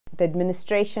the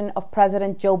administration of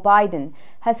President Joe Biden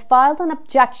has filed an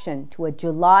objection to a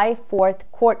July 4th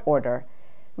court order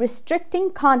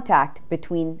restricting contact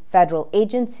between federal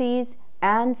agencies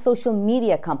and social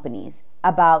media companies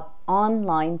about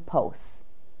online posts.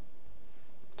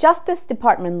 Justice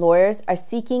Department lawyers are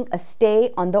seeking a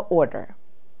stay on the order.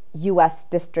 U.S.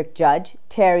 District Judge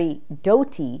Terry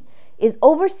Doughty is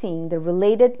overseeing the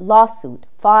related lawsuit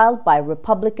filed by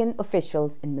Republican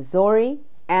officials in Missouri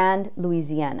and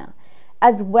Louisiana,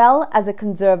 as well as a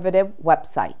conservative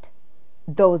website.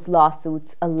 Those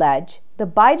lawsuits allege the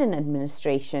Biden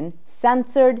administration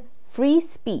censored free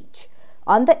speech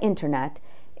on the internet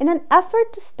in an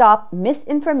effort to stop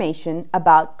misinformation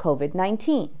about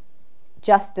COVID-19.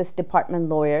 Justice Department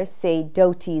lawyers say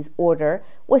Doughty's order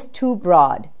was too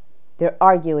broad. They're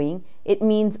arguing it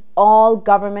means all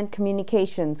government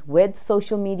communications with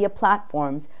social media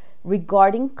platforms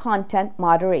regarding content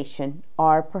moderation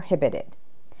are prohibited.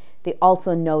 They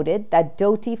also noted that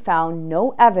Doughty found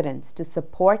no evidence to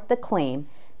support the claim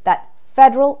that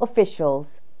federal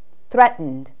officials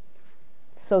threatened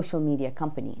social media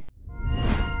companies.